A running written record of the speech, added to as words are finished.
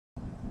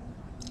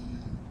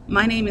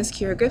My name is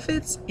Kira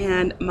Griffiths,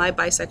 and my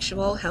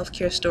bisexual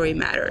healthcare story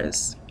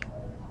matters.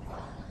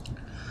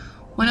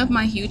 One of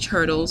my huge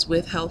hurdles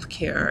with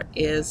healthcare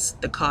is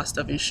the cost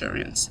of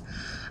insurance.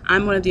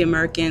 I'm one of the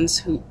Americans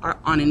who are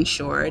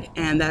uninsured,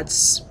 and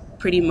that's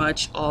pretty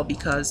much all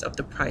because of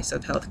the price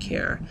of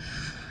healthcare.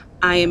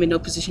 I am in no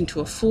position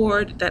to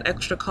afford that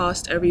extra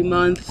cost every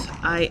month.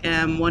 I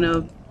am one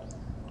of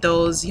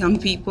those young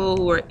people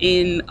who are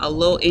in a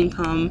low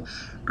income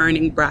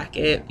earning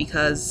bracket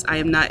because I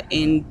am not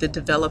in the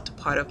developed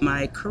part of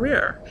my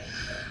career.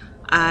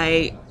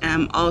 I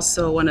am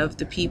also one of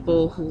the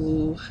people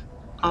who,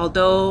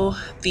 although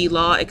the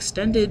law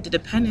extended the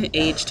dependent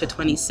age to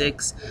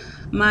 26,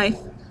 my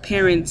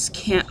parents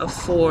can't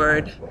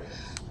afford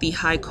the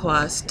high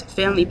cost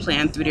family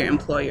plan through their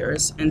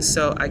employers, and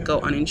so I go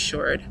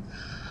uninsured.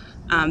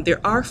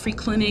 There are free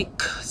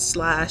clinic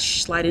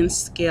slash sliding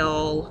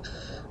scale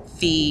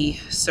fee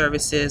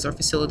services or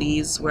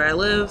facilities where I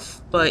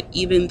live, but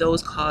even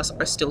those costs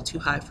are still too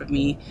high for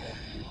me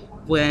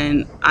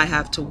when I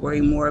have to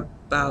worry more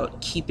about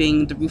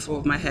keeping the roof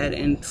over my head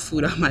and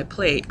food on my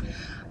plate.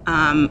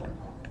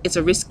 It's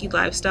a risky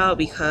lifestyle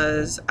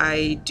because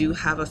I do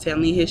have a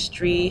family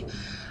history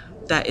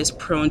that is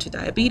prone to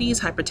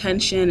diabetes,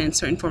 hypertension, and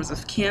certain forms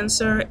of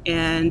cancer.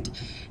 And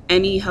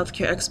any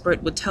healthcare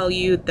expert would tell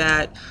you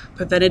that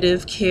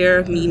preventative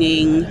care,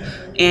 meaning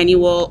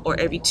annual or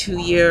every 2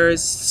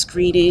 years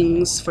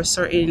screenings for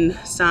certain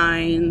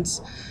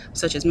signs,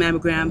 such as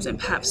mammograms and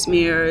pap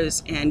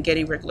smears, and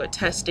getting regular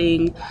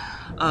testing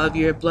of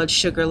your blood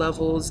sugar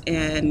levels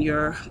and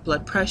your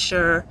blood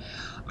pressure,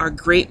 are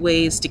great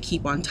ways to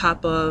keep on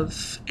top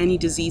of any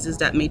diseases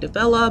that may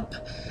develop,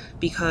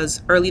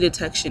 because early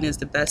detection is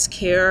the best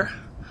care.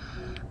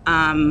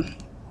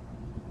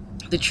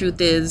 The truth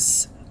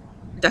is,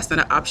 that's not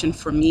an option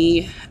for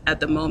me at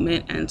the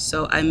moment, and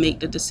so I make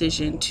the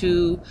decision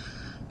to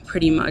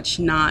pretty much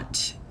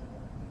not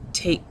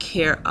take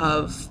care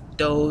of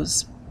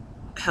those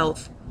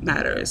health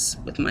matters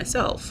with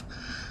myself.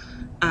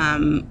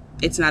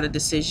 It's not a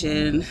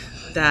decision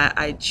that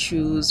I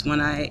choose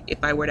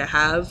if I were to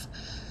have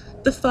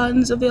the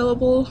funds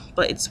available,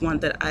 but it's one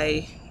that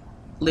I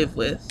live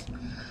with.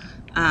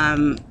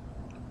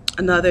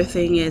 Another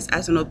thing is,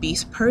 as an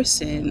obese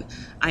person,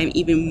 I'm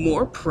even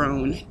more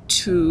prone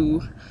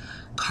to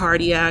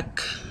cardiac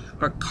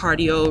or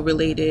cardio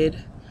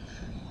related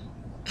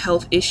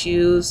health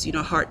issues,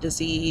 heart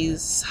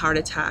disease, heart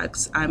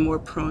attacks. I'm more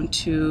prone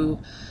to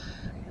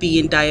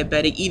being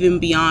diabetic, even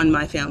beyond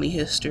my family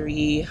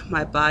history.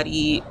 My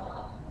body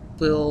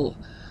will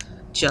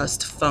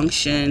just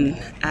function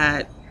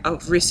at a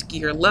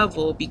riskier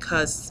level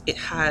because it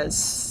has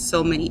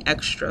so many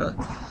extra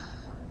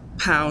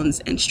pounds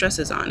and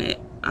stresses on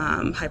it.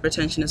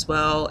 Hypertension, as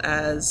well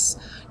as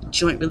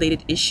joint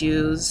related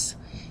issues,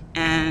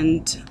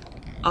 and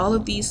all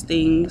of these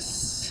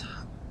things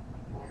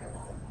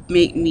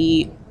make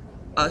me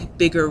a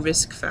bigger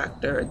risk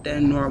factor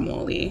than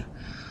normally.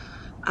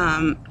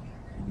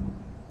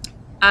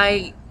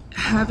 I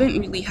haven't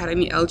really had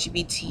any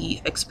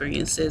LGBT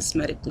experiences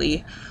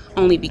medically,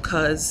 only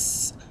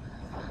because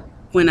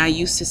when I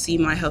used to see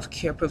my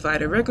healthcare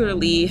provider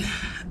regularly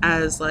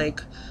as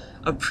like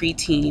a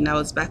preteen, that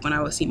was back when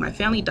I was seeing my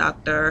family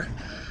doctor,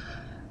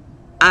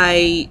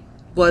 I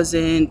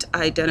wasn't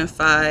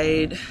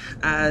identified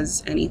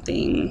as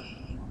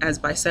anything as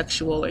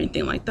bisexual or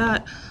anything like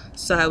that.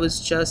 So I was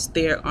just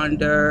there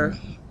under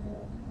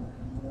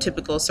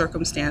typical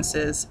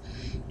circumstances.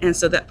 And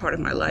so that part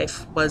of my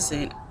life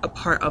wasn't a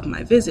part of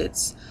my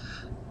visits.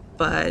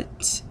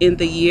 But in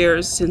the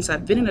years since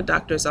I've been in a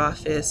doctor's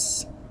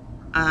office,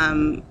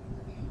 my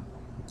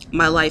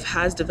life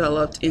has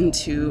developed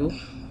into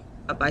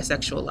a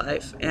bisexual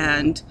life.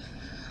 And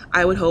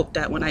I would hope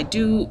that when I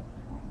do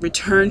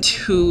return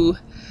to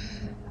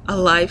a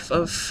life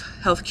of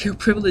healthcare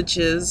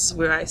privileges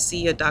where I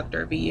see a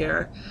doctor every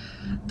year,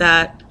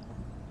 that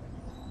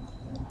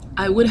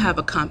I would have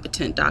a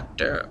competent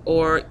doctor,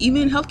 or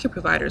even healthcare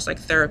providers like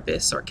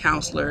therapists or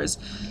counselors,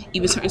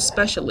 even certain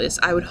specialists.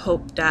 I would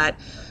hope that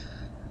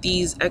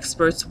these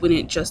experts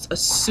wouldn't just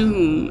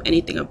assume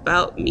anything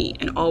about me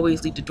and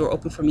always leave the door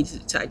open for me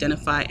to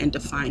identify and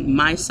define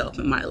myself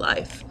in my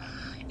life.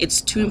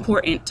 It's too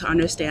important to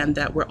understand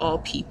that we're all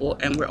people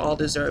and we're all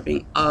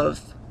deserving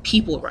of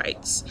people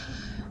rights.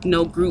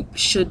 No group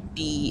should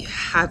be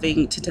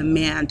having to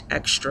demand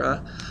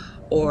extra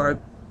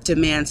or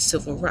demand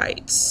civil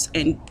rights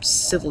and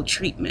civil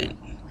treatment.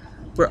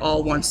 We're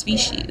all one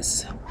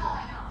species.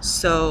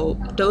 So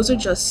those are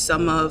just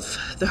some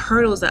of the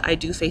hurdles that I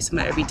do face in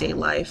my everyday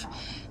life,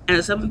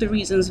 and some of the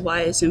reasons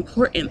why it's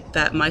important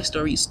that my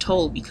story is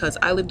told, because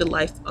I live the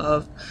life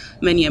of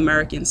many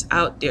Americans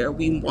out there.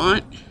 We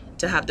want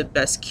to have the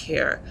best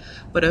care,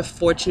 but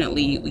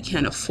unfortunately we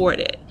can't afford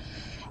it.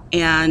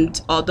 And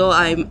although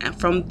I'm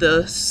from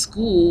the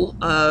school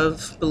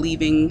of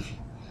believing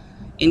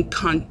in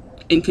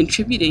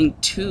contributing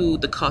to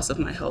the cost of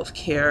my health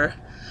care,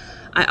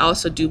 I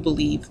also do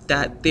believe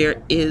that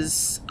there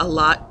is a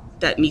lot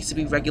that needs to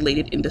be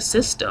regulated in the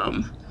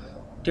system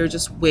There are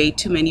just way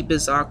too many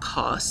bizarre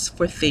costs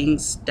for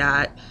things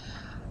that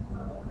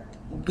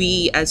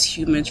we as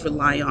humans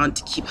rely on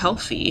to keep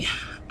healthy.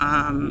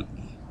 Um,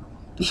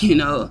 you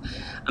know,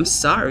 I'm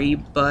sorry,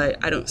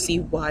 but I don't see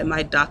why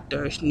my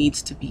doctor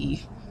needs to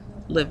be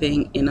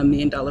living in a $1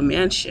 million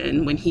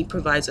mansion when he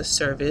provides a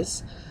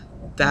service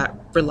that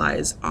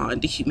relies on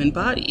the human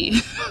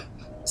body.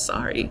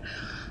 Sorry.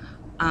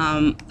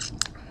 Um,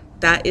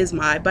 that is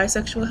my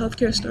bisexual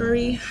healthcare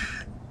story.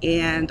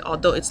 And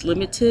although it's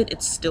limited,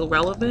 it's still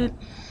relevant.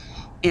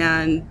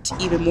 And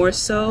even more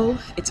so,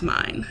 it's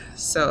mine.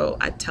 So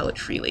I tell it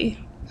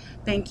freely.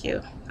 Thank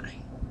you.